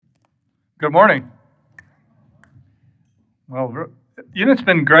Good morning. Well, it's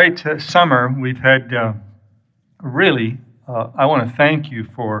been great summer. We've had I want to thank you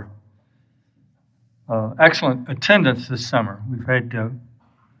for excellent attendance this summer. We've had,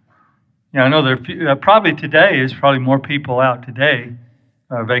 I know there probably today is probably more people out today,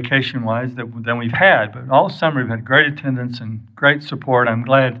 vacation-wise, than we've had. But all summer we've had great attendance and great support. I'm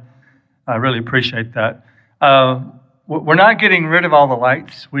glad. I really appreciate that. We're not getting rid of all the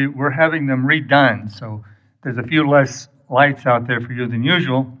lights. We're having them redone. So there's a few less lights out there for you than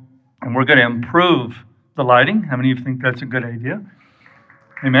usual, and we're going to improve the lighting. How many of you think that's a good idea?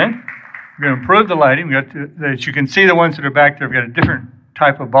 Amen? We're going to improve the lighting. As you can see, the ones that are back there, we've got a different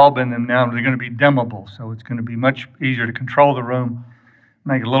type of bulb in them now. They're going to be dimmable, so it's going to be much easier to control the room,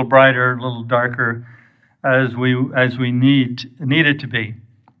 make it a little brighter, a little darker, as we need it to be.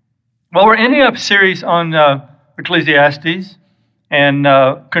 Well, we're ending up a series on Ecclesiastes, and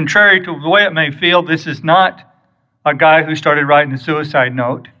contrary to the way it may feel, this is not a guy who started writing a suicide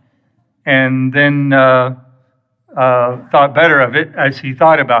note and then thought better of it as he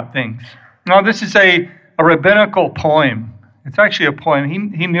thought about things. No, this is a rabbinical poem. It's actually a poem.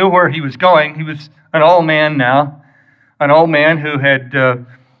 He knew where he was going. He was an old man now, an old man who had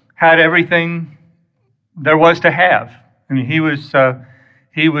had everything there was to have. I mean, he was the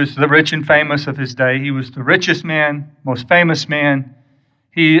rich and famous of his day. He was the richest man, most famous man.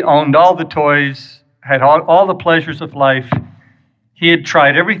 He owned all the toys, had all the pleasures of life. He had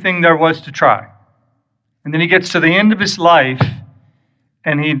tried everything there was to try. And then he gets to the end of his life,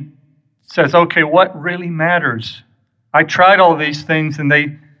 and he says, okay, what really matters? I tried all these things, and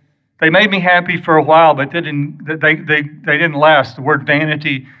they made me happy for a while, but they didn't last. The word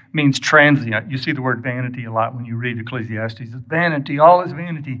vanity means transient. You see the word vanity a lot when you read Ecclesiastes. It's vanity, all is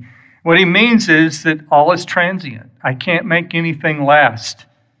vanity. What he means is that all is transient. I can't make anything last.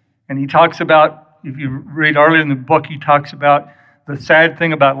 And he talks about, if you read earlier in the book, he talks about the sad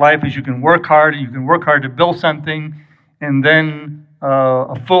thing about life is you can work hard to build something, and then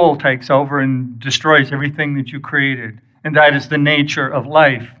a fool takes over and destroys everything that you created. And that is the nature of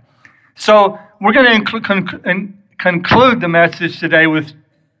life. So we're going to conclude the message today with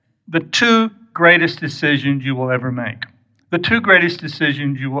the two greatest decisions you will ever make. The two greatest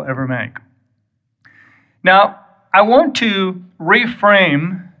decisions you will ever make. Now, I want to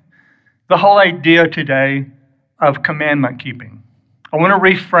reframe the whole idea today of commandment keeping. I want to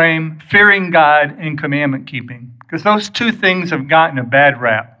reframe fearing God and commandment keeping, because those two things have gotten a bad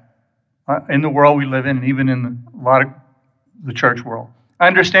rap in the world we live in, and even in a lot of the church world.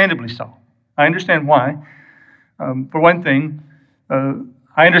 Understandably so. I understand why. For one thing,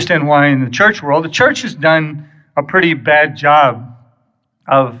 I understand why in the church world. The church has done a pretty bad job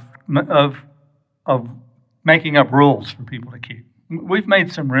of making up rules for people to keep. We've made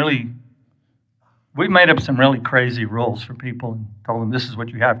up some really crazy rules for people and told them this is what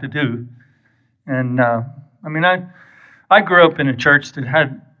you have to do. And I grew up in a church that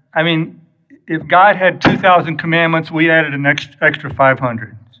had, if God had 2,000 commandments, we added an extra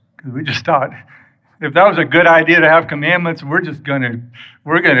 500. Because we just thought, if that was a good idea to have commandments, we're gonna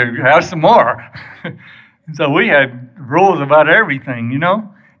have some more. And so we had rules about everything,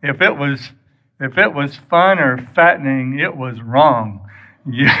 If it was fun or fattening, it was wrong.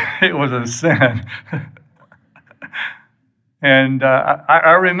 It was a sin. And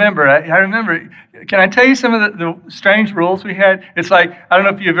I remember. Can I tell you some of the strange rules we had? It's like, I don't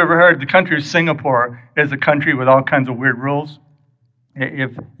know if you've ever heard, the country of Singapore is a country with all kinds of weird rules.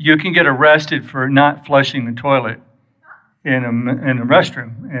 If you can get arrested for not flushing the toilet in a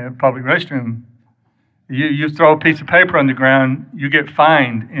restroom, in a public restroom, you throw a piece of paper on the ground, you get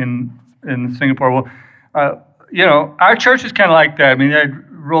fined in Singapore. Well, our church is kind of like that. They had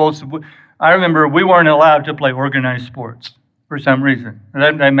rules. I remember we weren't allowed to play organized sports for some reason.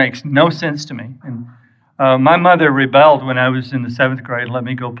 That makes no sense to me. And my mother rebelled when I was in the 7th grade and let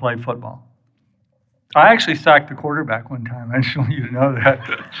me go play football. I actually sacked the quarterback one time. I just want you to know that.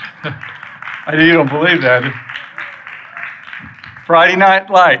 You don't believe that. Friday Night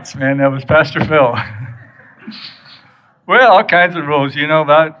Lights, man, that was Pastor Phil. Well, all kinds of rules,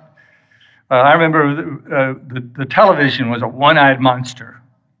 about. I remember the television was a one-eyed monster.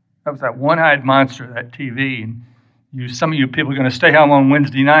 That was that one-eyed monster, that TV. And some of you people are going to stay home on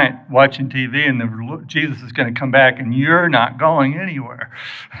Wednesday night watching TV, and Jesus is going to come back, and you're not going anywhere.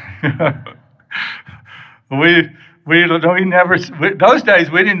 Those days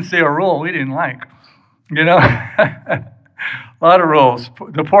we didn't see a rule we didn't like, a lot of rules.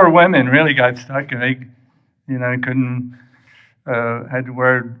 The poor women really got stuck, and they, couldn't, had to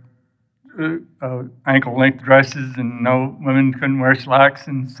wear ankle-length dresses, and no, women couldn't wear slacks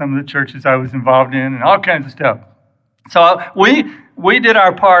in some of the churches I was involved in, and all kinds of stuff. So we did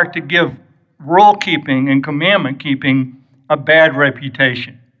our part to give rule-keeping and commandment-keeping a bad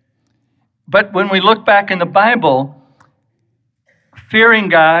reputation. But when we look back in the Bible, fearing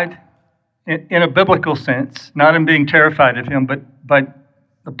God in a biblical sense, not in being terrified of Him, but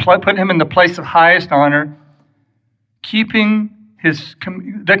put Him in the place of highest honor, keeping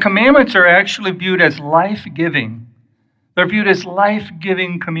the commandments are actually viewed as life-giving. They're viewed as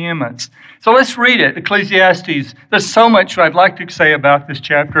life-giving commandments. So let's read it, Ecclesiastes. There's so much I'd like to say about this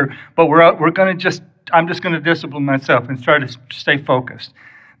chapter, but I'm just going to discipline myself and try to stay focused.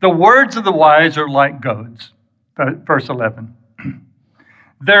 The words of the wise are like goads, verse 11.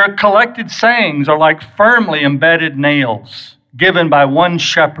 Their collected sayings are like firmly embedded nails given by one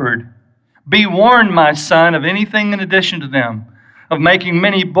shepherd. Be warned, my son, of anything in addition to them. Of making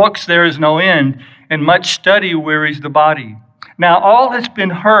many books there is no end, and much study wearies the body. Now all has been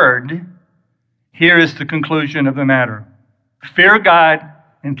heard. Here is the conclusion of the matter. Fear God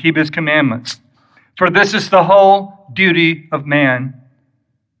and keep His commandments. For this is the whole duty of man.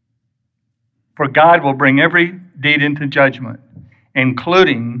 For God will bring every deed into judgment,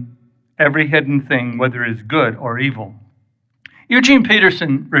 including every hidden thing, whether it is good or evil. Eugene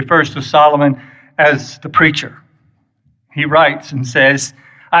Peterson refers to Solomon as the preacher. He writes and says,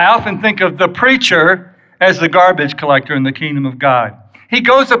 I often think of the preacher as the garbage collector in the kingdom of God. He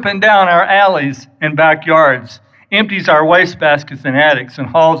goes up and down our alleys and backyards, empties our wastebaskets and attics, and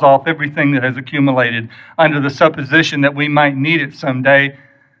hauls off everything that has accumulated under the supposition that we might need it someday.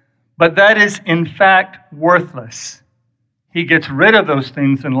 But that is, in fact, worthless. He gets rid of those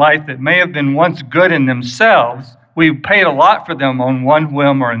things in life that may have been once good in themselves. We paid a lot for them on one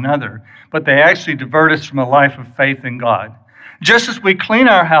whim or another, but they actually divert us from a life of faith in God. Just as we clean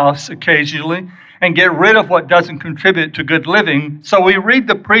our house occasionally and get rid of what doesn't contribute to good living, so we read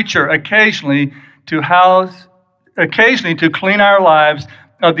the preacher occasionally to clean our lives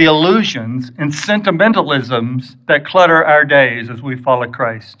of the illusions and sentimentalisms that clutter our days as we follow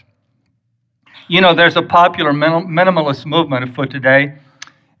Christ. You know, there's a popular minimalist movement afoot today,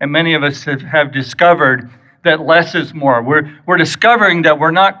 and many of us have discovered that less is more. We're discovering that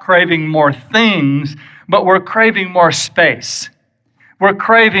we're not craving more things, but we're craving more space. We're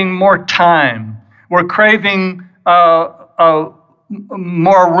craving more time. We're craving more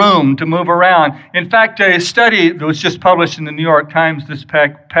room to move around. In fact, a study that was just published in the New York Times this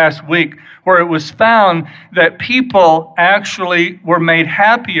past week, where it was found that people actually were made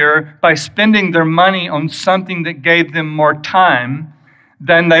happier by spending their money on something that gave them more time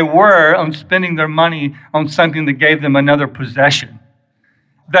than they were on spending their money on something that gave them another possession.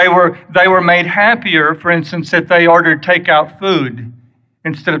 They were made happier, for instance, if they ordered takeout food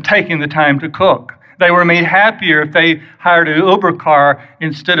instead of taking the time to cook. They were made happier if they hired an Uber car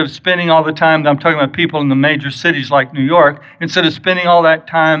instead of spending all the time, I'm talking about people in the major cities like New York, instead of spending all that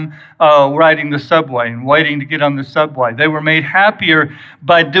time riding the subway and waiting to get on the subway. They were made happier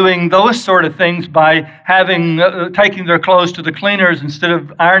by doing those sort of things, by taking their clothes to the cleaners instead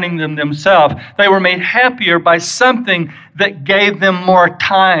of ironing them themselves. They were made happier by something that gave them more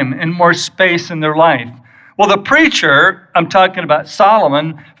time and more space in their life. Well, the preacher, I'm talking about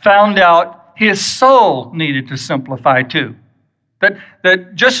Solomon, found out his soul needed to simplify too.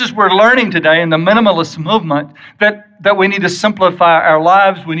 That just as we're learning today in the minimalist movement, that we need to simplify our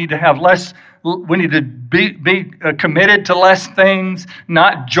lives, we need to have less, we need to be committed to less things,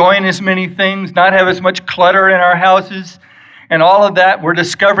 not join as many things, not have as much clutter in our houses. And all of that, we're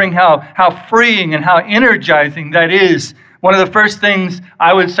discovering how freeing and how energizing that is. One of the first things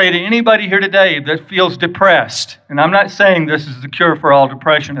I would say to anybody here today that feels depressed, and I'm not saying this is the cure for all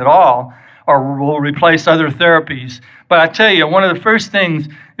depression at all, or will replace other therapies. But I tell you, one of the first things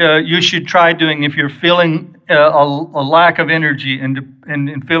you should try doing if you're feeling a lack of energy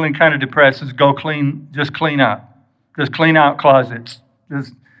and feeling kind of depressed is just clean up. Just clean out closets.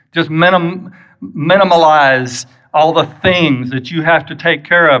 Just minimalize all the things that you have to take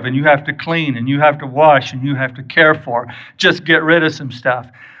care of and you have to clean and you have to wash and you have to care for. Just get rid of some stuff.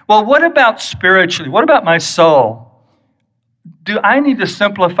 Well, what about spiritually? What about my soul? Do I need to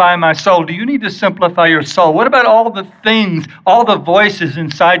simplify my soul? Do you need to simplify your soul? What about all the things, all the voices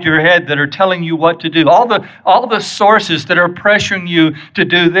inside your head that are telling you what to do? All the sources that are pressuring you to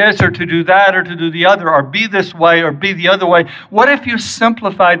do this or to do that or to do the other or be this way or be the other way? What if you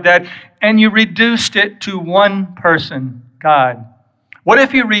simplified that and you reduced it to one person, God? What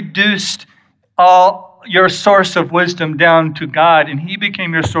if you reduced all your source of wisdom down to God, and He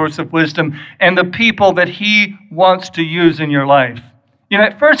became your source of wisdom and the people that He wants to use in your life?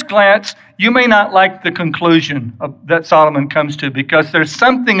 at first glance, you may not like the conclusion that Solomon comes to, because there's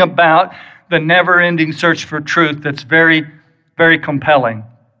something about the never-ending search for truth that's very, very compelling.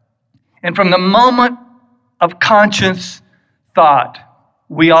 And from the moment of conscious thought,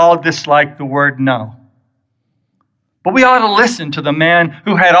 we all dislike the word no. But we ought to listen to the man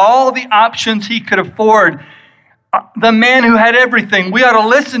who had all the options he could afford, the man who had everything. We ought to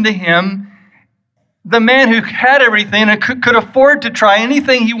listen to him, the man who had everything and could afford to try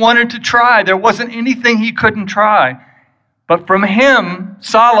anything he wanted to try. There wasn't anything he couldn't try. But from him,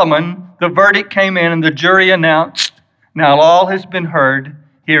 Solomon, the verdict came in and the jury announced, "Now all has been heard.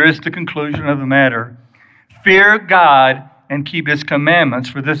 Here is the conclusion of the matter. Fear God and keep his commandments,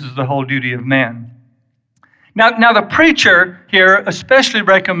 for this is the whole duty of man." Now the preacher here especially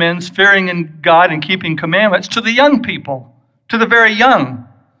recommends fearing in God and keeping commandments to the young people, to the very young.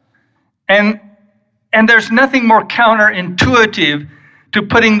 And there's nothing more counterintuitive to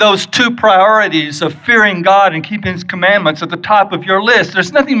putting those two priorities of fearing God and keeping his commandments at the top of your list.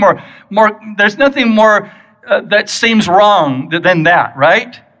 There's nothing more that seems wrong than that,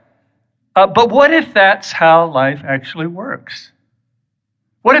 right? But what if that's how life actually works?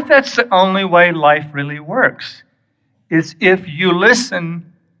 What if that's the only way life really works? Is if you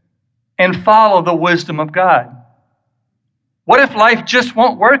listen and follow the wisdom of God. What if life just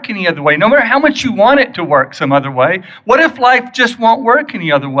won't work any other way? No matter how much you want it to work some other way, what if life just won't work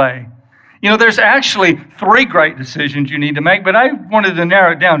any other way? There's actually 3 great decisions you need to make, but I wanted to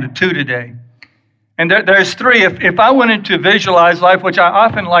narrow it down to 2 today. And there's 3. If I wanted to visualize life, which I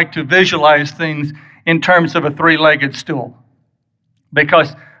often like to visualize things in terms of a 3-legged stool,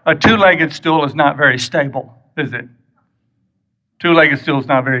 because a 2-legged stool is not very stable, is it? 2-legged stool is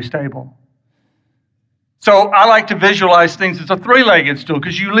not very stable. So I like to visualize things as a 3-legged stool,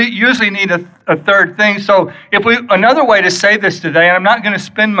 because you usually need a third thing. So another way to say this today, and I'm not going to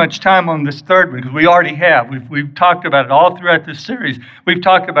spend much time on this third one, because we already have. We've talked about it all throughout this series. We've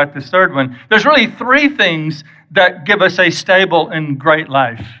talked about this third one. There's really 3 things that give us a stable and great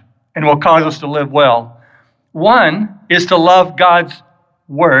life and will cause us to live well. One is to love God's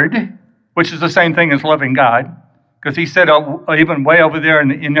word, which is the same thing as loving God. Because he said, even way over there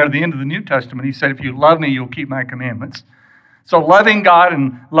near the end of the New Testament, he said, if you love me, you'll keep my commandments. So loving God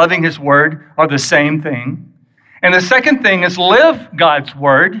and loving his word are the same thing. And the second thing is live God's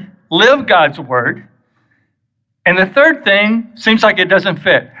word. Live God's word. And the third thing seems like it doesn't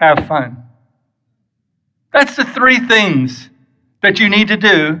fit. Have fun. That's the 3 things that you need to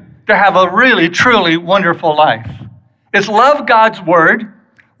do to have a really, truly wonderful life. It's love God's word,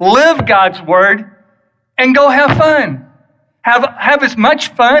 live God's word, and go have fun. Have as much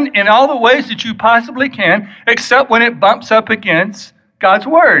fun in all the ways that you possibly can, except when it bumps up against God's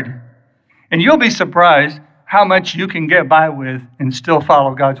word. And you'll be surprised how much you can get by with and still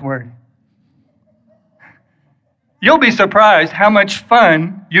follow God's word. You'll be surprised how much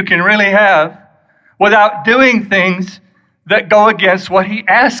fun you can really have without doing things that go against what he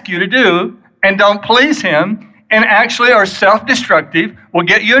asks you to do and don't please him and actually are self-destructive, will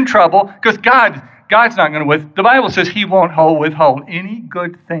get you in trouble, because God's not going to the Bible says he won't withhold any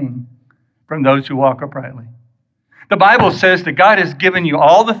good thing from those who walk uprightly. The Bible says that God has given you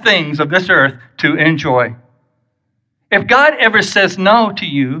all the things of this earth to enjoy. If God ever says no to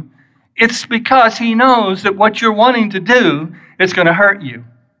you, it's because he knows that what you're wanting to do is going to hurt you,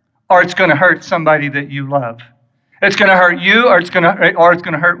 or it's going to hurt somebody that you love. It's going to hurt you, or it's going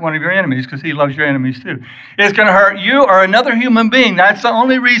to hurt one of your enemies, because he loves your enemies too. It's going to hurt you or another human being. That's the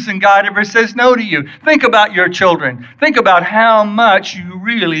only reason God ever says no to you. Think about your children. Think about how much you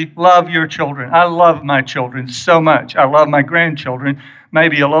really love your children. I love my children so much. I love my grandchildren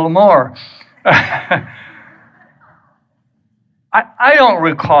maybe a little more. I don't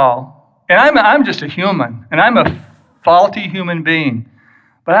recall, and I'm just a human, and I'm a faulty human being,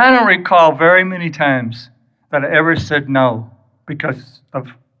 but I don't recall very many times that I ever said no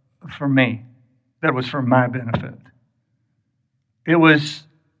for me. That was for my benefit. It was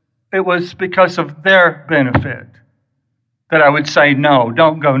because of their benefit that I would say no.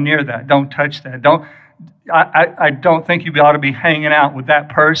 Don't go near that. Don't touch that. I don't think you ought to be hanging out with that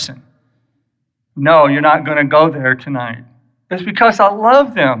person. No, you're not going to go there tonight. It's because I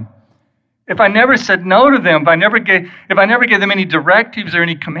love them. If I never said no to them, if I never gave them any directives or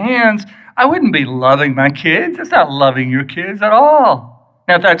any commands, I wouldn't be loving my kids. It's not loving your kids at all.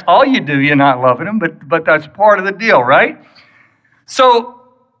 Now, if that's all you do, you're not loving them, but that's part of the deal, right? So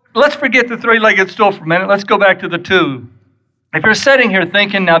let's forget the 3-legged stool for a minute. Let's go back to the 2. If you're sitting here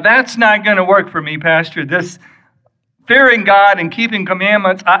thinking, now that's not going to work for me, Pastor, this fearing God and keeping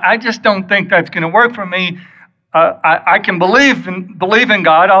commandments, I just don't think that's going to work for me. I can believe in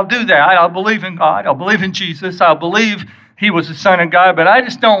God. I'll do that. I'll believe in God. I'll believe in Jesus. I'll believe He was the Son of God. But I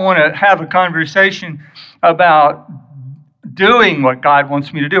just don't want to have a conversation about doing what God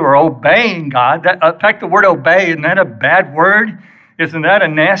wants me to do or obeying God. In fact, the word obey, isn't that a bad word? Isn't that a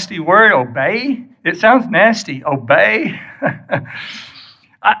nasty word, obey? It sounds nasty, obey.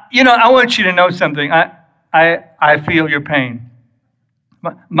 I want you to know something. I feel your pain.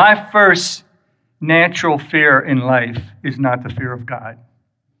 My first natural fear in life is not the fear of God.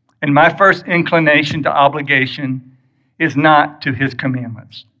 And my first inclination to obligation is not to His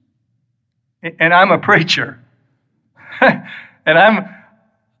commandments. And I'm a preacher. And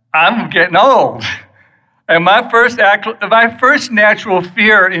I'm getting old. And my first natural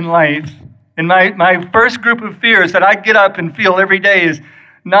fear in life, and my first group of fears that I get up and feel every day is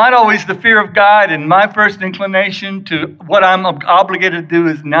not always the fear of God, and my first inclination to what I'm obligated to do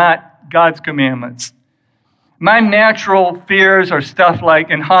is not God's commandments. My natural fears are stuff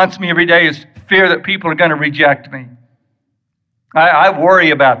like, and haunts me every day, is fear that people are going to reject me. I worry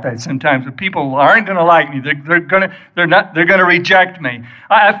about that sometimes. That people aren't going to like me. They're going to reject me.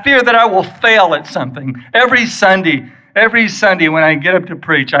 I fear that I will fail at something. Every Sunday when I get up to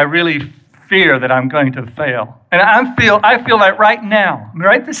preach, I really fear that I'm going to fail. And I feel that right now.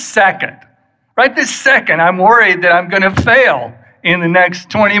 Right this second, I'm worried that I'm going to fail in the next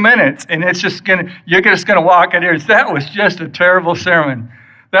 20 minutes. And you're just going to walk in here and say, that was just a terrible sermon.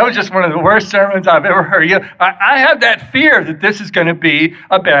 That was just one of the worst sermons I've ever heard. I have that fear that this is going to be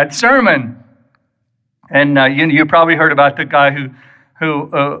a bad sermon. And you probably heard about the guy who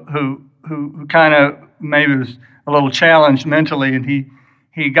kind of maybe was a little challenged mentally, and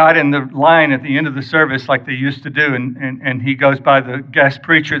he got in the line at the end of the service like they used to do, and he goes by the guest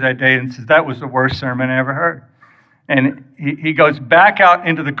preacher that day and says, that was the worst sermon I ever heard. And he goes back out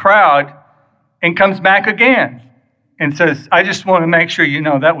into the crowd and comes back again and says, I just want to make sure you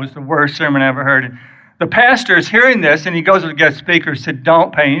know that was the worst sermon I ever heard. And the pastor is hearing this, and he goes to the guest speaker and said,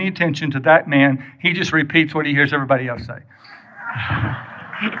 don't pay any attention to that man. He just repeats what he hears everybody else say.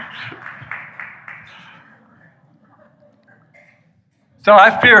 So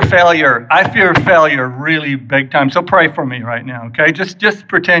I fear failure. I fear failure really big time. So pray for me right now, okay? Just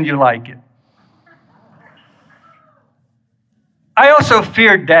pretend you like it. I also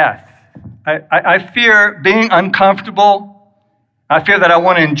fear death. I fear being uncomfortable. I fear that I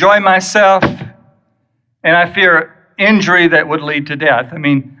want to enjoy myself. And I fear injury that would lead to death. I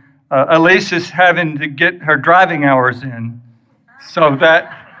mean, Elise is having to get her driving hours in. So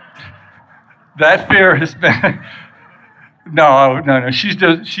that fear has been... No. She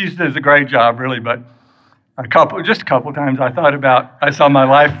does a great job, really. But just a couple times I saw my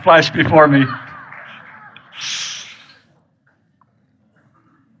life flash before me.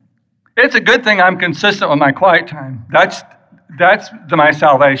 It's a good thing I'm consistent with my quiet time. That's my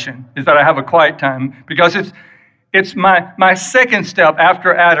salvation, is that I have a quiet time, because it's my second step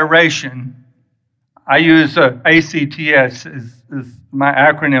after adoration. I use ACTS is my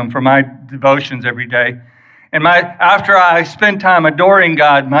acronym for my devotions every day. And after I spend time adoring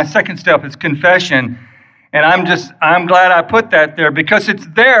God, my second step is confession. And I'm glad I put that there, because it's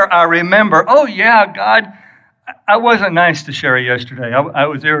there I remember, oh yeah, God, I wasn't nice to Sherry yesterday. I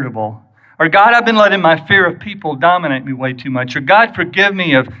was irritable. Or God, I've been letting my fear of people dominate me way too much. Or God, forgive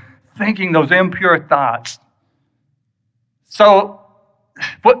me of thinking those impure thoughts. So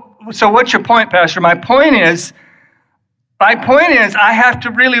what's your point, Pastor? My point is I have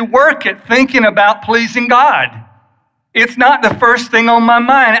to really work at thinking about pleasing God. It's not the first thing on my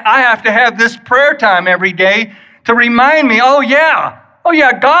mind. I have to have this prayer time every day to remind me, oh yeah,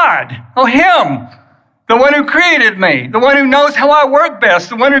 God, Him, the one who created me, the one who knows how I work best,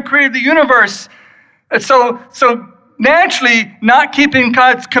 the one who created the universe. So naturally, not keeping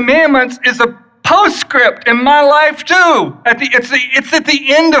God's commandments is a postscript in my life too. It's at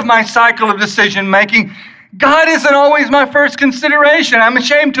the end of my cycle of decision making. God isn't always my first consideration. I'm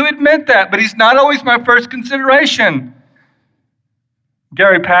ashamed to admit that, but He's not always my first consideration.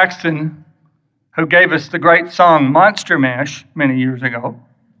 Gary Paxton, who gave us the great song Monster Mash many years ago,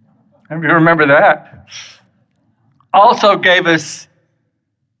 if you remember that, also gave us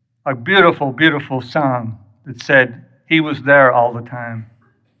a beautiful, beautiful song that said, He was there all the time.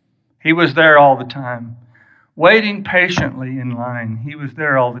 He was there all the time. Waiting patiently in line. He was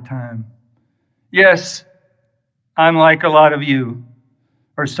there all the time. Yes, I'm like a lot of you,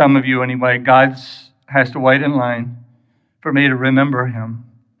 or some of you anyway. God has to wait in line for me to remember Him,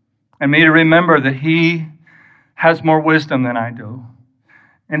 and me to remember that He has more wisdom than I do,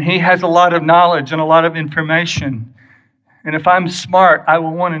 and He has a lot of knowledge and a lot of information. And if I'm smart, I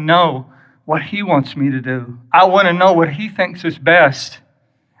will want to know what He wants me to do. I want to know what He thinks is best.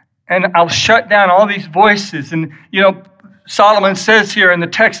 And I'll shut down all these voices. And, Solomon says here in the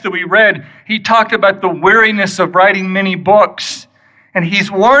text that we read, he talked about the weariness of writing many books. And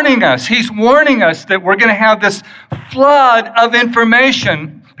he's warning us that we're going to have this flood of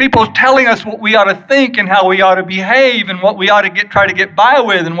information. People telling us what we ought to think and how we ought to behave and what we ought to try to get by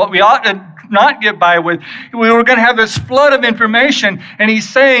with and what we ought to not get by with. We were going to have this flood of information. And he's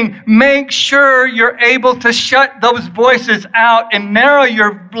saying, make sure you're able to shut those voices out and narrow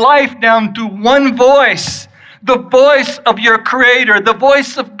your life down to one voice. The voice of your Creator, the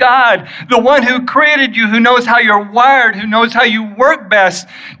voice of God, the one who created you, who knows how you're wired, who knows how you work best.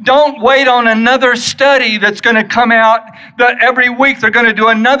 Don't wait on another study that's going to come out every week. They're going to do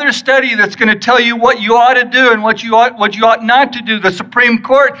another study that's going to tell you what you ought to do and what you ought not to do. The Supreme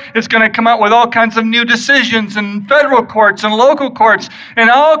Court is going to come out with all kinds of new decisions, and federal courts and local courts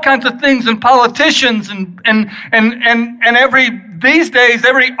and all kinds of things, and politicians these days,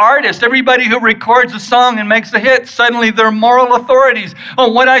 every artist, everybody who records a song and makes a hit, suddenly they're moral authorities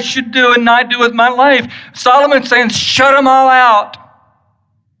on what I should do and not do with my life. Solomon's saying, shut them all out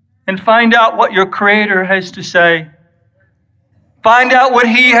and find out what your Creator has to say. Find out what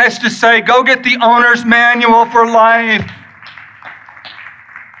He has to say. Go get the owner's manual for life.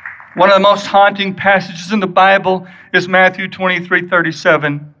 One of the most haunting passages in the Bible is Matthew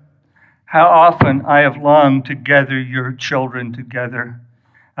 23:37. How often I have longed to gather your children together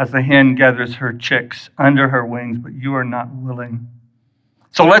as the hen gathers her chicks under her wings, but you are not willing.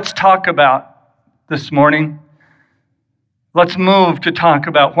 So let's talk about this morning. Let's move to talk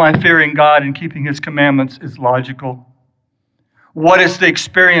about why fearing God and keeping His commandments is logical. What is the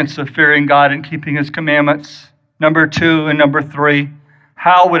experience of fearing God and keeping His commandments? Number 2 and number 3,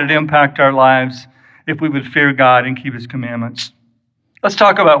 how would it impact our lives if we would fear God and keep His commandments? Let's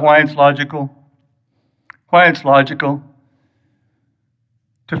talk about why it's logical. Why it's logical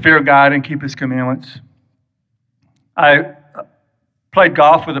to fear God and keep His commandments. I played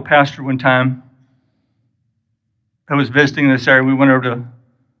golf with a pastor one time who was visiting this area. We went over to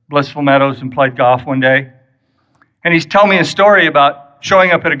Blissful Meadows and played golf one day. And he's telling me a story about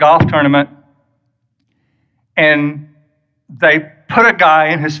showing up at a golf tournament, and they put a guy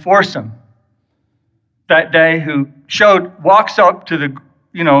in his foursome that day who walks up to the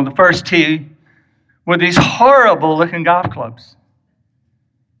first tee with these horrible looking golf clubs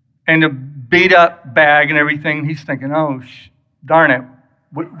and a beat up bag and everything. He's thinking, oh, darn it,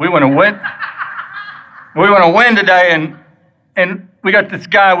 we want to win. We want to win today, and we got this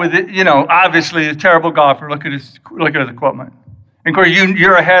guy with obviously a terrible golfer. Look at his equipment. And of course,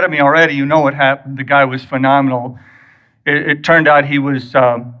 you're ahead of me already. You know what happened. The guy was phenomenal. It turned out he was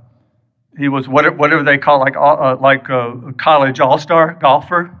whatever they call like a college all-star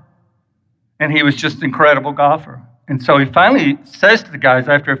golfer, and he was just an incredible golfer. And so he finally says to the guys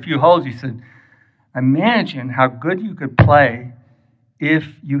after a few holes, he said, imagine how good you could play if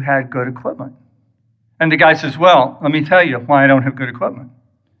you had good equipment. And the guy says, well, let me tell you why I don't have good equipment.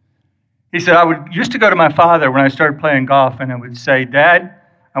 He said, I used to go to my father when I started playing golf, and I would say, Dad,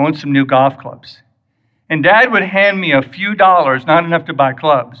 I want some new golf clubs. And Dad would hand me a few dollars, not enough to buy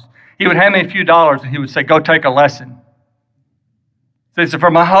clubs. He would hand me a few dollars, and he would say, go take a lesson. So he said,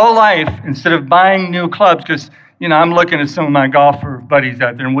 for my whole life, instead of buying new clubs, because, I'm looking at some of my golfer buddies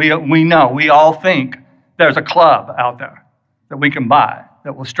out there, and we all think there's a club out there that we can buy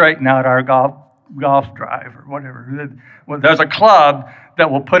that will straighten out our golf drive or whatever. Well, there's a club that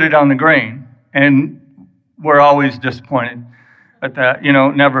will put it on the green, and we're always disappointed at that.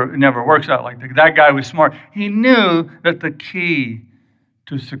 Never works out like that. That guy was smart. He knew that the key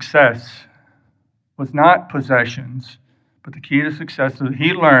to success was not possessions, but the key to success,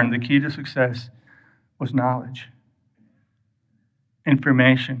 he learned the key to success was knowledge,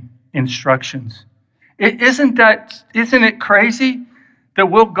 information, instructions. Isn't it crazy that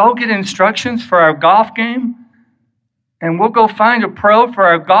we'll go get instructions for our golf game, and we'll go find a pro for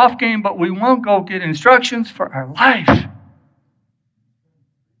our golf game, but we won't go get instructions for our life.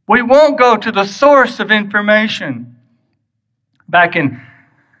 We won't go to the source of information. Back in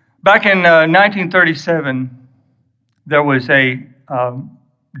 1937, there was a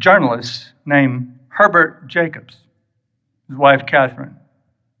journalist named Herbert Jacobs, his wife Catherine.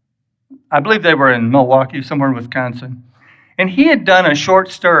 I believe they were in Milwaukee, somewhere in Wisconsin. And he had done a short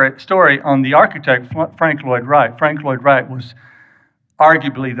story on the architect, Frank Lloyd Wright. Frank Lloyd Wright was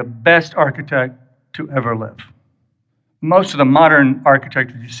arguably the best architect to ever live. Most of the modern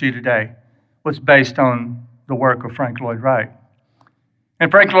architecture you see today was based on the work of Frank Lloyd Wright.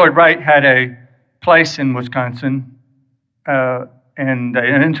 And Frank Lloyd Wright had a place in Wisconsin, and and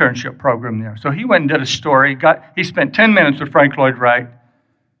an internship program there. So he went and did a story. He spent 10 minutes with Frank Lloyd Wright.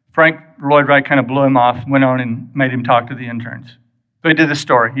 Frank Lloyd Wright kind of blew him off, went on and made him talk to the interns. So he did a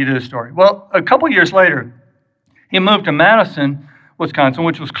story. Well, a couple years later, he moved to Madison, Wisconsin,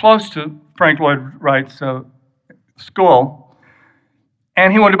 which was close to Frank Lloyd Wright's school.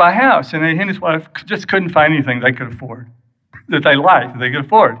 And he wanted to buy a house. And he and his wife just couldn't find anything they could afford, that they liked, that they could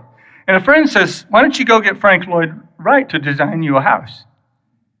afford. And a friend says, why don't you go get Frank Lloyd Wright to design you a house?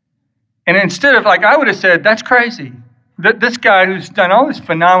 And instead of, like I would have said, that's crazy. This guy who's done all this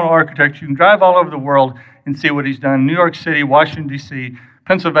phenomenal architecture, you can drive all over the world and see what he's done. New York City, Washington, D.C.,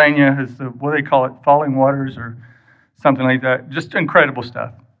 Pennsylvania has what do they call it, Falling Waters or something like that. Just incredible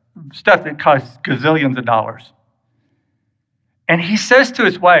stuff. Stuff that costs gazillions of dollars. And he says to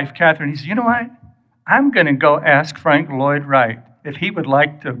his wife, Catherine, he says, you know what? I'm going to go ask Frank Lloyd Wright if he would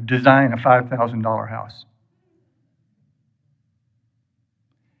like to design a $5,000 house.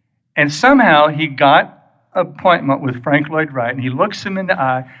 And somehow he got an appointment with Frank Lloyd Wright, and he looks him in the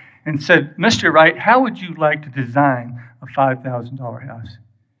eye and said, Mr. Wright, how would you like to design a $5,000 house?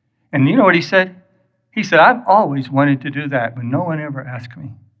 And you know what he said? He said, I've always wanted to do that, but no one ever asked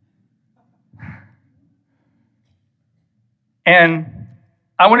me. And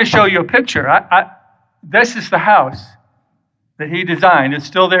I want to show you a picture. This is the house that he designed. It's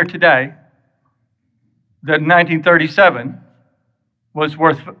still there today. That in 1937 was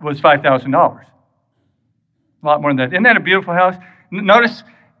 $5,000. A lot more than that. Isn't that a beautiful house? Notice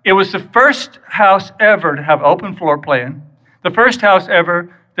it was the first house ever to have open floor plan, the first house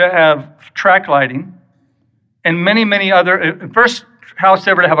ever to have track lighting, and many, many other, first house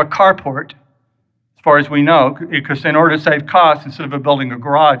ever to have a carport, as far as we know, because in order to save costs, instead of building a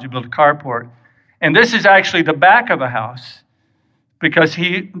garage, you built a carport. And this is actually the back of the house, because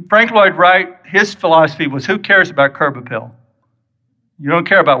Frank Lloyd Wright, his philosophy was, who cares about curb appeal? You don't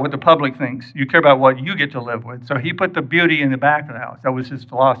care about what the public thinks. You care about what you get to live with. So he put the beauty in the back of the house. That was his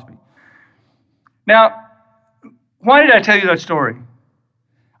philosophy. Now, why did I tell you that story?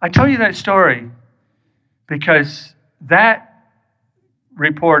 I tell you that story because that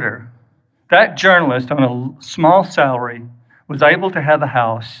reporter, that journalist on a small salary, was able to have a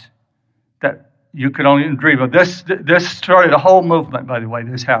house that you could only dream of. This started a whole movement, by the way,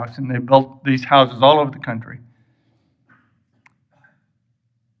 this house, and they built these houses all over the country.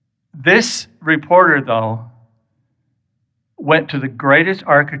 This reporter, though, went to the greatest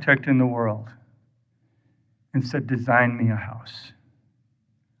architect in the world and said, design me a house.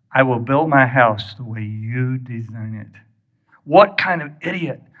 I will build my house the way you design it. What kind of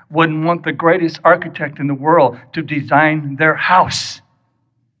idiot wouldn't want the greatest architect in the world to design their house?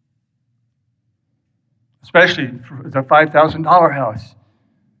 Especially for the $5,000 house.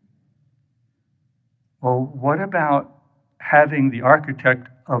 Well, what about having the architect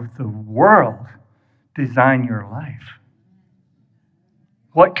of the world design your life?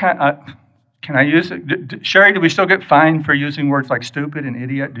 What can I use it? Sherry, do we still get fined for using words like stupid and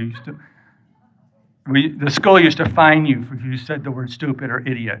idiot? Do you still? The school used to fine you if you said the word stupid or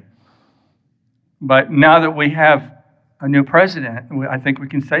idiot. But now that we have a new president, I think we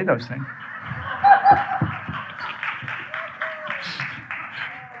can say those things.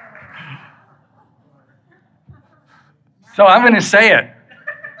 So I'm going to say it.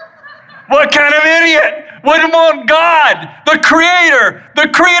 What kind of idiot would want God, the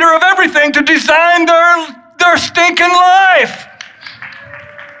creator of everything, to design their stinking life?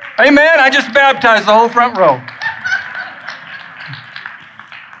 Amen. I just baptized the whole front row.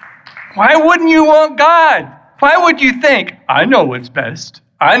 Why wouldn't you want God? Why would you think, I know what's best.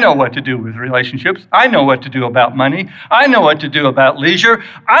 I know what to do with relationships. I know what to do about money. I know what to do about leisure.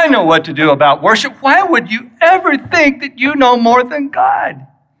 I know what to do about worship. Why would you ever think that you know more than God?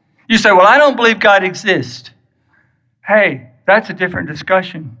 You say, well, I don't believe God exists. Hey, that's a different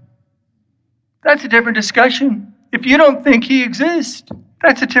discussion. That's a different discussion. If you don't think he exists,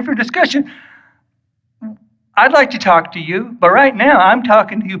 that's a different discussion. I'd like to talk to you, but right now I'm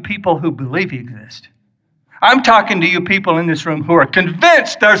talking to you people who believe he exists. I'm talking to you people in this room who are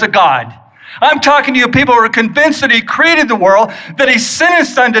convinced there's a God. I'm talking to you people who are convinced that he created the world, that he sent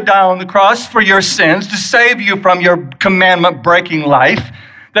his son to die on the cross for your sins, to save you from your commandment-breaking life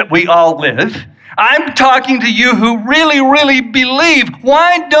that we all live. I'm talking to you who really, really believe.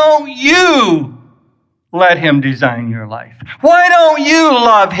 Why don't you let him design your life? Why don't you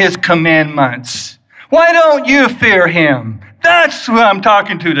love his commandments? Why don't you fear him? That's who I'm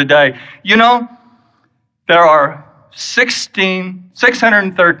talking to today. You know, there are 13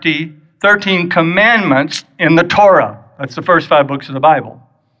 commandments in the Torah. That's the first 5 books of the Bible.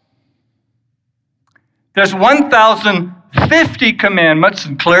 There's 1,000 50 commandments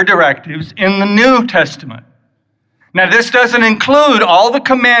and clear directives in the New Testament. Now, this doesn't include all the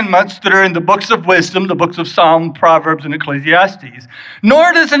commandments that are in the books of wisdom, the books of Psalm, Proverbs, and Ecclesiastes,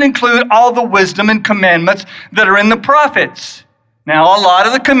 nor does it include all the wisdom and commandments that are in the prophets. Now, a lot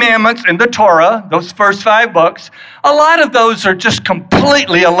of the commandments in the Torah, those first 5 books, a lot of those are just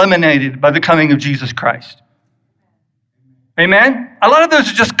completely eliminated by the coming of Jesus Christ. Amen? A lot of those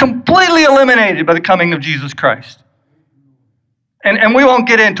are just completely eliminated by the coming of Jesus Christ. And we won't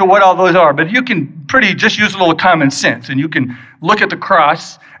get into what all those are, but you can just use a little common sense, and you can look at the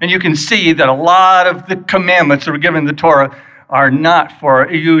cross, and you can see that a lot of the commandments that were given in the Torah are not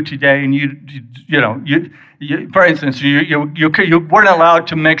for you today. And for instance, you weren't allowed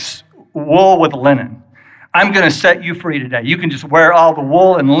to mix wool with linen. I'm going to set you free today. You can just wear all the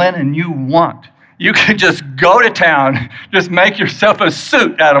wool and linen you want. You can just go to town, just make yourself a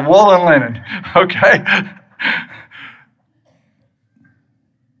suit out of wool and linen, okay?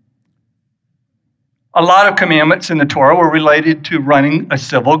 A lot of commandments in the Torah were related to running a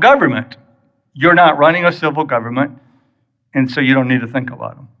civil government. You're not running a civil government, and so you don't need to think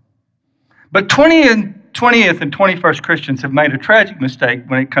about them. But 20th and 21st Christians have made a tragic mistake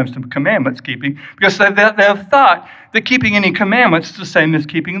when it comes to commandments keeping, because they have thought that keeping any commandments is the same as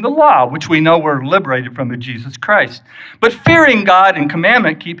keeping the law, which we know we're liberated from in Jesus Christ. But fearing God and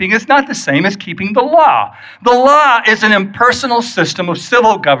commandment keeping is not the same as keeping the law. The law is an impersonal system of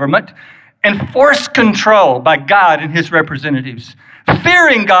civil government enforced control by God and his representatives.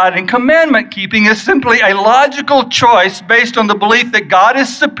 Fearing God and commandment keeping is simply a logical choice based on the belief that God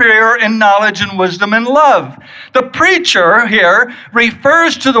is superior in knowledge and wisdom and love. The preacher here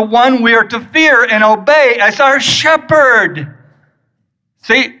refers to the one we are to fear and obey as our shepherd.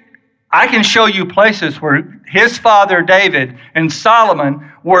 See, I can show you places where his father David and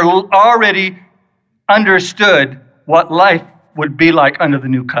Solomon were already understood what life would be like under the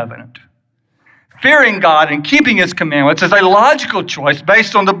new covenant. Fearing God and keeping his commandments is a logical choice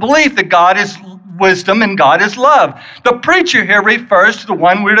based on the belief that God is wisdom and God is love. The preacher here refers to the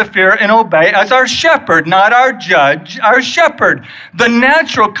one we're to fear and obey as our shepherd, not our judge, our shepherd. The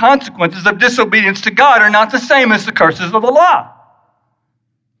natural consequences of disobedience to God are not the same as the curses of the law.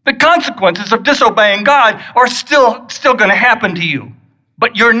 The consequences of disobeying God are still going to happen to you.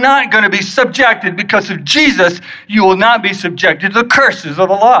 But you're not going to be subjected, because of Jesus, you will not be subjected to the curses of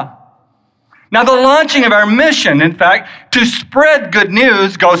the law. Now, the launching of our mission, in fact, to spread good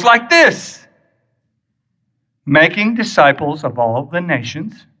news goes like this: making disciples of all the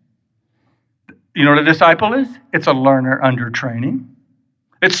nations. You know what a disciple is? It's a learner under training.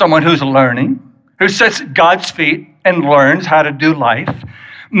 It's someone who's learning, who sits at God's feet and learns how to do life.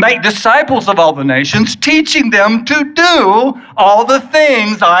 Make disciples of all the nations, teaching them to do all the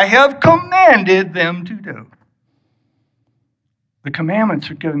things I have commanded them to do. The commandments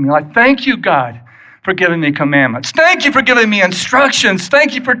are given me. I thank you, God, for giving me commandments. Thank you for giving me instructions.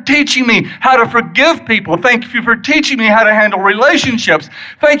 Thank you for teaching me how to forgive people. Thank you for teaching me how to handle relationships.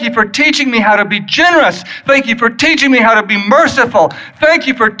 Thank you for teaching me how to be generous. Thank you for teaching me how to be merciful. Thank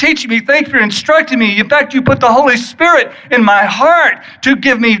you for teaching me. Thank you for instructing me. In fact, you put the Holy Spirit in my heart to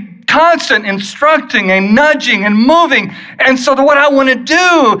give me constant instructing and nudging and moving. And so what I want to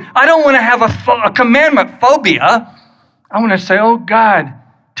do, I don't want to have a commandment phobia. I want to say, oh, God,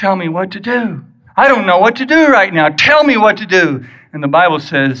 tell me what to do. I don't know what to do right now. Tell me what to do. And the Bible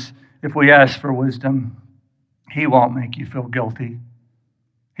says, if we ask for wisdom, he won't make you feel guilty.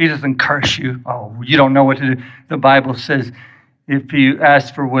 He doesn't curse you. Oh, you don't know what to do. The Bible says, if you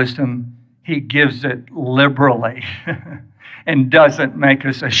ask for wisdom, he gives it liberally and doesn't make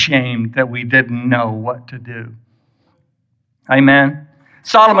us ashamed that we didn't know what to do. Amen.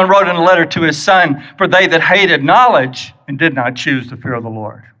 Solomon wrote in a letter to his son, for they that hated knowledge and did not choose the fear of the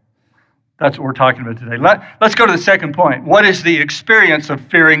Lord. That's what we're talking about today. Let's go to the second point. What is the experience of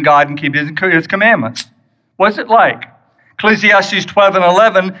fearing God and keeping his commandments? What's it like? Ecclesiastes 12 and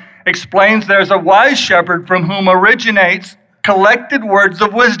 11 explains there's a wise shepherd from whom originates collected words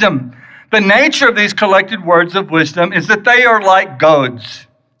of wisdom. The nature of these collected words of wisdom is that they are like goads.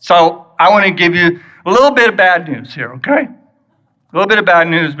 So I want to give you a little bit of bad news here, okay? A little bit of bad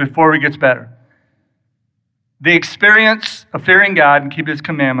news before it gets better. The experience of fearing God and keeping his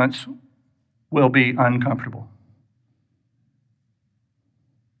commandments will be uncomfortable.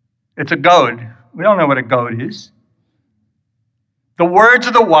 It's a goad. We don't know what a goad is. The words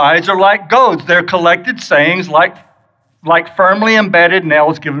of the wise are like goads. They're collected sayings like firmly embedded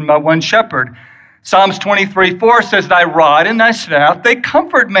nails given by one shepherd. Psalms 23:4 says, thy rod and thy staff, they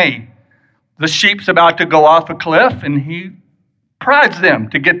comfort me. The sheep's about to go off a cliff, and he prods them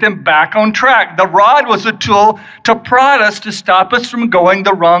to get them back on track. The rod was a tool to prod us, to stop us from going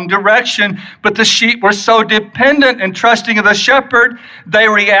the wrong direction. But the sheep were so dependent and trusting of the shepherd, they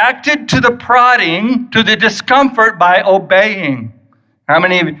reacted to the prodding, to the discomfort, by obeying. How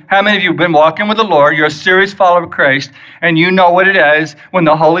many of you have been walking with the Lord? You're a serious follower of Christ, and you know what it is when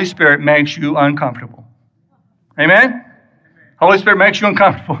the Holy Spirit makes you uncomfortable. Amen? Holy Spirit makes you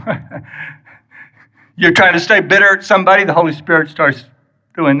uncomfortable. You're trying to stay bitter at somebody, the Holy Spirit starts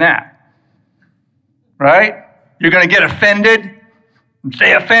doing that. Right? You're going to get offended.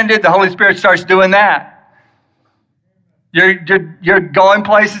 Stay offended, the Holy Spirit starts doing that. You're going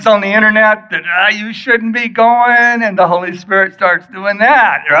places on the internet that you shouldn't be going, and the Holy Spirit starts doing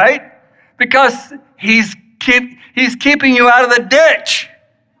that, right? Because He's keeping you out of the ditch.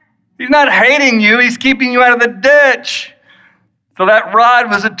 He's not hating you, He's keeping you out of the ditch. So that rod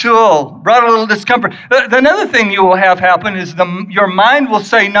was a tool, brought a little discomfort. Another thing you will have happen is your mind will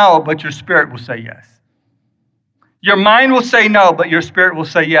say no, but your spirit will say yes. Your mind will say no, but your spirit will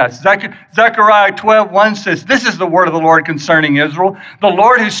say yes. Zechariah 12:1 says, "This is the word of the Lord concerning Israel. The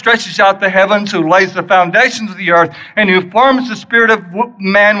Lord who stretches out the heavens, who lays the foundations of the earth, and who forms the spirit of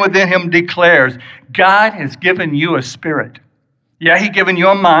man within him declares." God has given you a spirit. Yeah, He's given you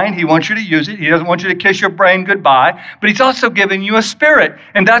a mind. He wants you to use it. He doesn't want you to kiss your brain goodbye. But He's also given you a spirit.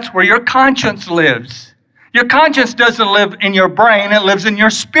 And that's where your conscience lives. Your conscience doesn't live in your brain. It lives in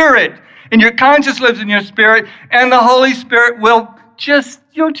your spirit. And your conscience lives in your spirit. And the Holy Spirit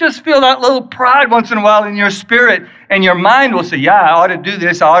you'll just feel that little pride once in a while in your spirit. And your mind will say, yeah, I ought to do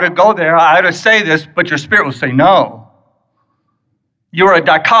this. I ought to go there. I ought to say this. But your spirit will say, no. You're a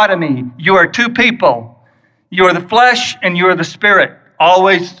dichotomy. You are two people. You are the flesh and you are the spirit.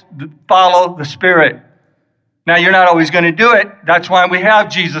 Always follow the spirit. Now, you're not always going to do it. That's why we have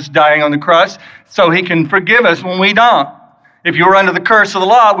Jesus dying on the cross, so He can forgive us when we don't. If you were under the curse of the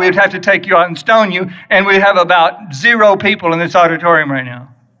law, we would have to take you out and stone you, and we have about 0 people in this auditorium right now.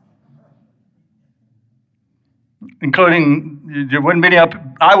 Including,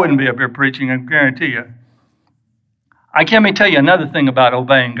 I wouldn't be up here preaching, I guarantee you. Let me tell you another thing about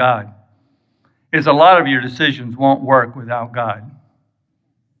obeying God. Is a lot of your decisions won't work without God.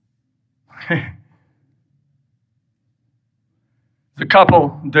 There's a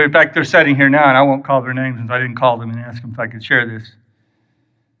couple, in fact, they're sitting here now, and I won't call their names since I didn't call them and ask them if I could share this.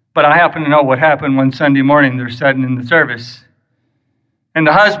 But I happen to know what happened one Sunday morning. They're sitting in the service. And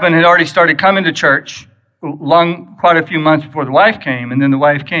the husband had already started coming to church quite a few months before the wife came, and then the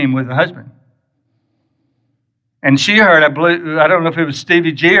wife came with the husband. And she heard, I don't know if it was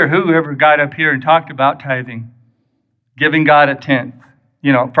Stevie G or whoever got up here and talked about tithing, giving God a tenth,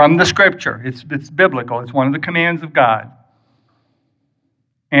 from the scripture. It's biblical. It's one of the commands of God.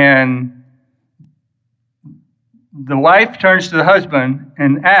 And the wife turns to the husband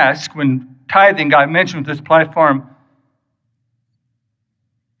and asks, when tithing got mentioned with this platform,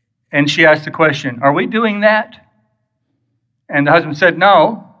 and she asked the question, "Are we doing that?" And the husband said,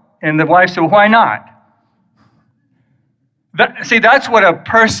 "No." And the wife said, "Well, why not?" That's what a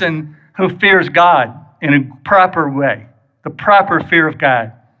person who fears God in a proper way, the proper fear of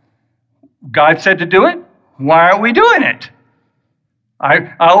God. God said to do it. Why aren't we doing it?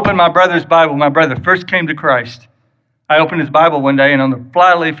 I opened my brother's Bible. My brother first came to Christ. I opened his Bible one day, and on the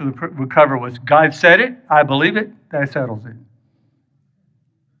flyleaf of the cover was, "God said it, I believe it, that settles it."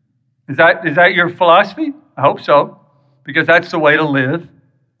 Is that your philosophy? I hope so, because that's the way to live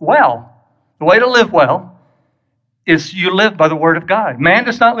well. The way to live well is you live by the word of God. Man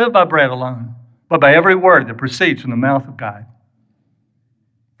does not live by bread alone, but by every word that proceeds from the mouth of God.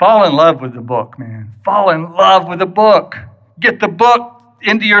 Fall in love with the book, man. Fall in love with the book. Get the book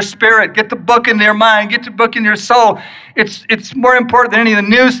into your spirit. Get the book into your mind. Get the book in your soul. It's more important than any of the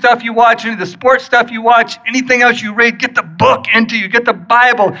news stuff you watch, any of the sports stuff you watch, anything else you read. Get the book into you. Get the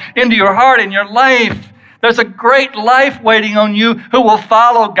Bible into your heart and your life. There's a great life waiting on you who will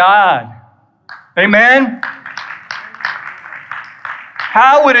follow God. Amen?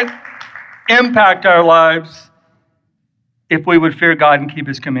 How would it impact our lives if we would fear God and keep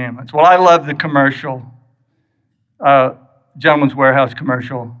His commandments? Well, I love the commercial, Gentleman's Warehouse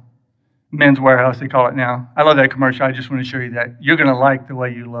commercial, Men's Warehouse, they call it now. I love that commercial. I just want to show you that. You're going to like the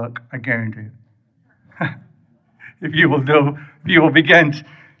way you look, I guarantee you. If you will begin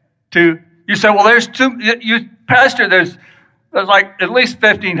to, you say, well, Pastor, there's like at least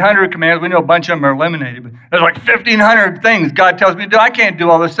 1,500 commands. We know a bunch of them are eliminated, but there's like 1,500 things God tells me to do. I can't do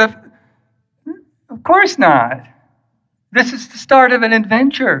all this stuff. Of course not. This is the start of an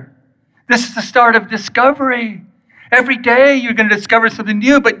adventure. This is the start of discovery. Every day you're going to discover something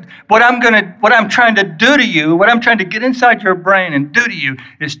new, but what I'm trying to do to you, what I'm trying to get inside your brain and do to you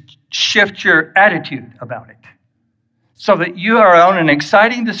is shift your attitude about it. So that you are on an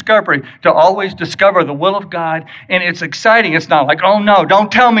exciting discovery to always discover the will of God. And it's exciting. It's not like, oh no,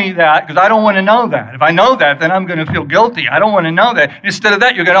 don't tell me that because I don't want to know that. If I know that, then I'm going to feel guilty. I don't want to know that. Instead of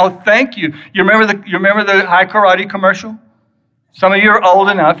that, you're going to, oh, thank you. You remember the High Karate commercial? Some of you are old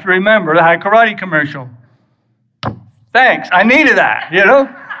enough to remember the High Karate commercial. Thanks. I needed that, you know?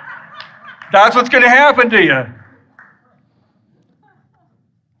 That's what's going to happen to you.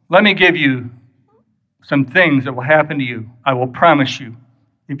 Let me give you some things that will happen to you, I will promise you,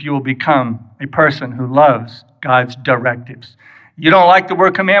 if you will become a person who loves God's directives. You don't like the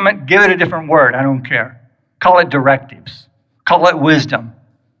word commandment? Give it a different word. I don't care. Call it directives. Call it wisdom.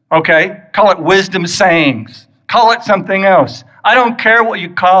 Okay? Call it wisdom sayings. Call it something else. I don't care what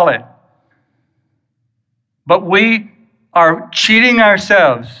you call it. But we are cheating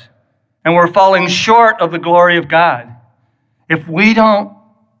ourselves and we're falling short of the glory of God if we don't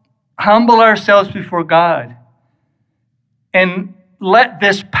humble ourselves before God and let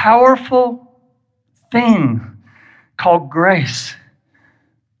this powerful thing called grace,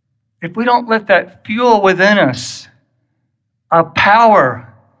 if we don't let that fuel within us a power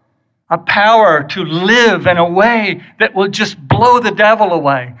to live in a way that will just blow the devil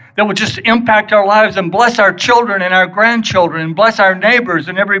away, that will just impact our lives and bless our children and our grandchildren and bless our neighbors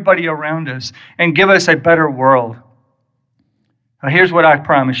and everybody around us and give us a better world. Now, here's what I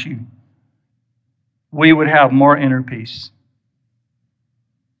promise you. We would have more inner peace.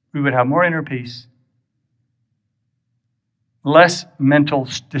 We would have more inner peace. Less mental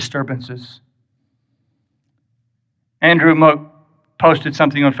disturbances. Andrew Mook posted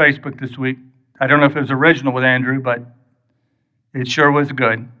something on Facebook this week. I don't know if it was original with Andrew, but it sure was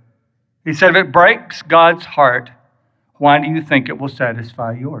good. He said, if it breaks God's heart, why do you think it will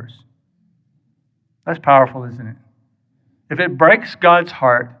satisfy yours? That's powerful, isn't it? If it breaks God's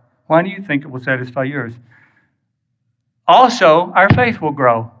heart, why do you think it will satisfy yours? Also, our faith will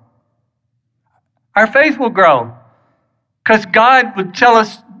grow. Our faith will grow. Because God would tell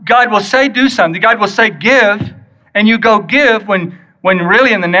us, God will say do something. God will say give, and you go give when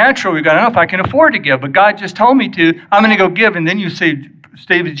really in the natural we go, I don't know if I can afford to give, but God just told me to. I'm going to go give. And then you see,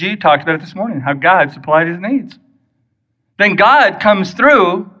 Steve G talked about it this morning, how God supplied his needs. Then God comes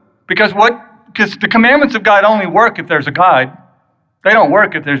through because the commandments of God only work if there's a God. They don't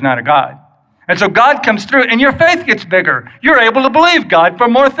work if there's not a God. And so God comes through and your faith gets bigger. You're able to believe God for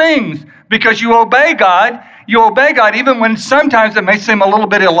more things because you obey God. You obey God even when sometimes it may seem a little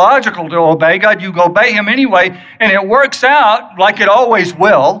bit illogical to obey God. You obey him anyway, and it works out like it always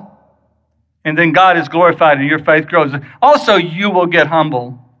will. And then God is glorified and your faith grows. Also, you will get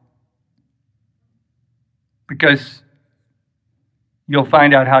humble because you'll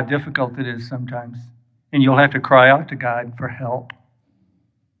find out how difficult it is sometimes. And you'll have to cry out to God for help.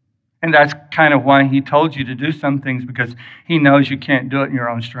 And that's kind of why he told you to do some things, because he knows you can't do it in your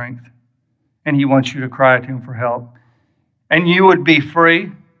own strength. And he wants you to cry out to him for help. And you would be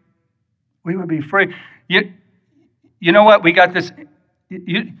free. We would be free. You know what? We got this.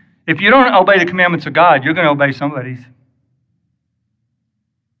 If you don't obey the commandments of God, you're going to obey somebody's.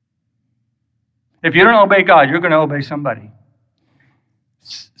 If you don't obey God, you're going to obey somebody.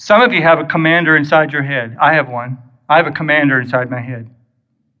 Some of you have a commander inside your head. I have one. I have a commander inside my head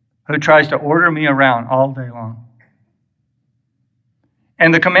who tries to order me around all day long.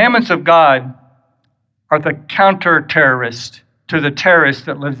 And the commandments of God are the counter-terrorist to the terrorist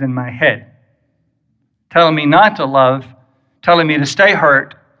that lives in my head, telling me not to love, telling me to stay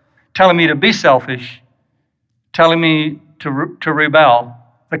hurt, telling me to be selfish, telling me to rebel.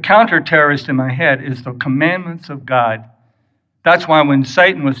 The counter-terrorist in my head is the commandments of God. That's why when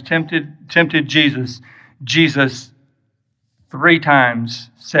Satan was tempted Jesus 3 times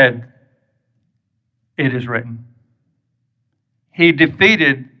said, "It is written." He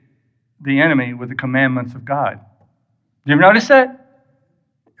defeated the enemy with the commandments of God. Did you notice that?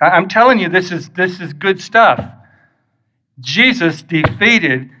 I'm telling you, this is good stuff. Jesus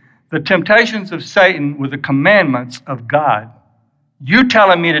defeated the temptations of Satan with the commandments of God. You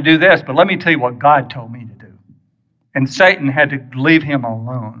telling me to do this, but let me tell you what God told me to do. And Satan had to leave him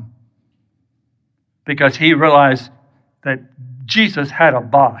alone because he realized that Jesus had a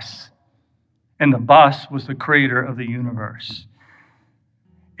boss, and the boss was the creator of the universe.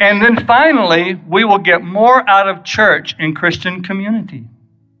 And then finally, we will get more out of church and Christian community.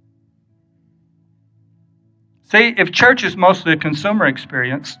 See, if church is mostly a consumer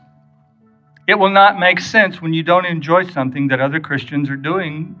experience, It will not make sense when you don't enjoy something that other Christians are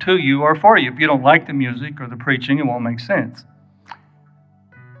doing to you or for you. If you don't like the music or the preaching, it won't make sense.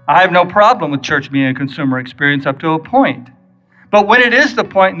 I have no problem with church being a consumer experience up to a point. But when it is the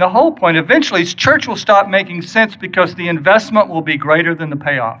point and the whole point, eventually church will stop making sense because the investment will be greater than the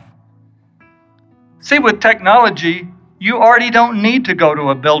payoff. See, with technology, you already don't need to go to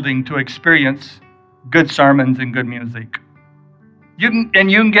a building to experience good sermons and good music. You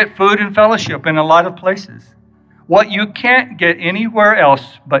can get food and fellowship in a lot of places. What you can't get anywhere else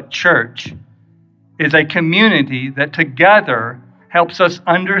but church is a community that together helps us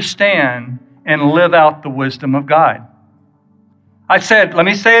understand and live out the wisdom of God. Let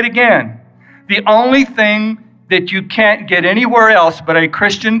me say it again. The only thing that you can't get anywhere else but a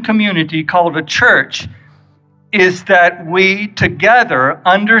Christian community called a church is that we together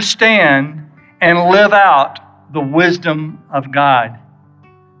understand and live out the wisdom of God.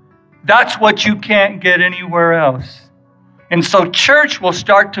 That's what you can't get anywhere else. And so church will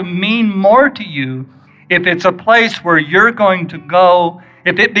start to mean more to you if it's a place where you're going to go,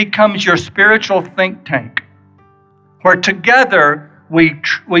 if it becomes your spiritual think tank, where together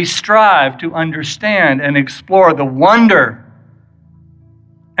we strive to understand and explore the wonder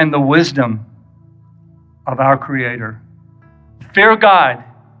and the wisdom of our Creator. Fear God,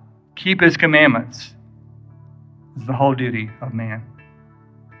 keep His commandments is the whole duty of man.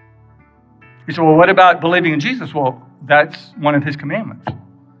 You say, well, what about believing in Jesus? Well, that's one of His commandments,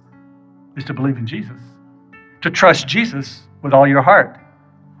 is to believe in Jesus. To trust Jesus with all your heart.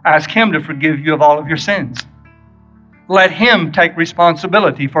 Ask Him to forgive you of all of your sins. Let Him take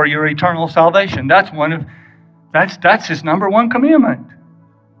responsibility for your eternal salvation. That's His number one commandment.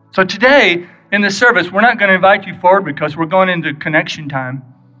 So today, in the service, we're not going to invite you forward because we're going into connection time.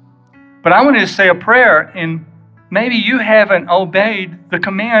 But I wanted to say a prayer, and maybe you haven't obeyed the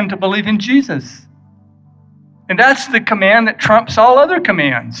command to believe in Jesus. And that's the command that trumps all other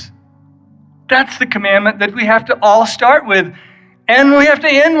commands. That's the commandment that we have to all start with, and we have to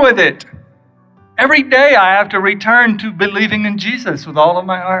end with it. Every day I have to return to believing in Jesus with all of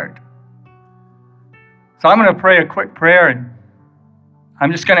my heart. So I'm going to pray a quick prayer, and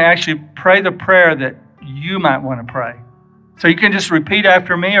I'm just going to actually pray the prayer that you might want to pray. So you can just repeat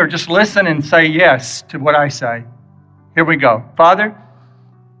after me or just listen and say yes to what I say. Here we go. Father,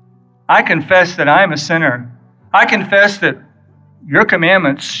 I confess that I am a sinner. I confess that your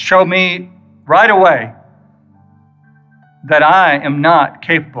commandments show me right away that I am not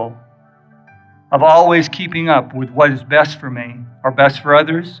capable of always keeping up with what is best for me or best for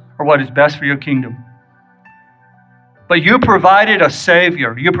others or what is best for your kingdom. But you provided a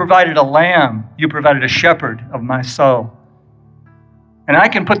Savior. You provided a lamb. You provided a shepherd of my soul. And I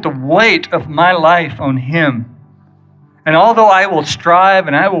can put the weight of my life on Him. And although I will strive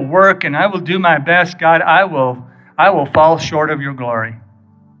and I will work and I will do my best, God, I will fall short of your glory.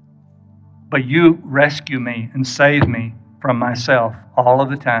 But you rescue me and save me from myself all of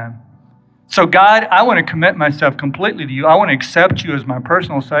the time. So God, I want to commit myself completely to you. I want to accept you as my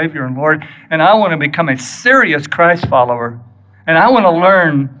personal Savior and Lord. And I want to become a serious Christ follower. And I want to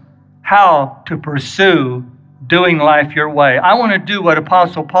learn how to pursue doing life your way. I want to do what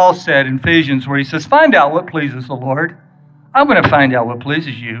Apostle Paul said in Ephesians, where he says, find out what pleases the Lord. I'm going to find out what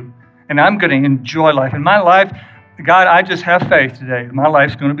pleases you. And I'm going to enjoy life. In my life, God, I just have faith today. My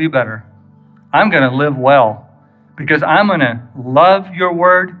life's going to be better. I'm going to live well because I'm going to love your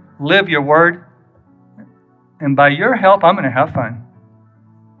word, live your word, and by your help, I'm going to have fun.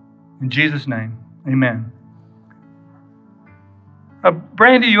 In Jesus' name, amen.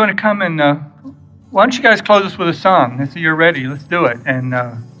 Brandy, you want to come and why don't you guys close us with a song? Let's see, you're ready. Let's do it. And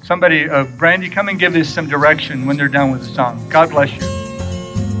Brandy, come and give us some direction when they're done with the song. God bless you.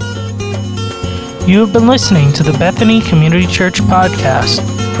 You have been listening to the Bethany Community Church podcast.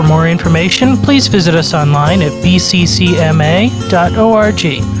 For more information, please visit us online at bccma.org.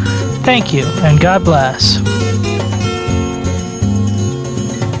 Thank you, and God bless.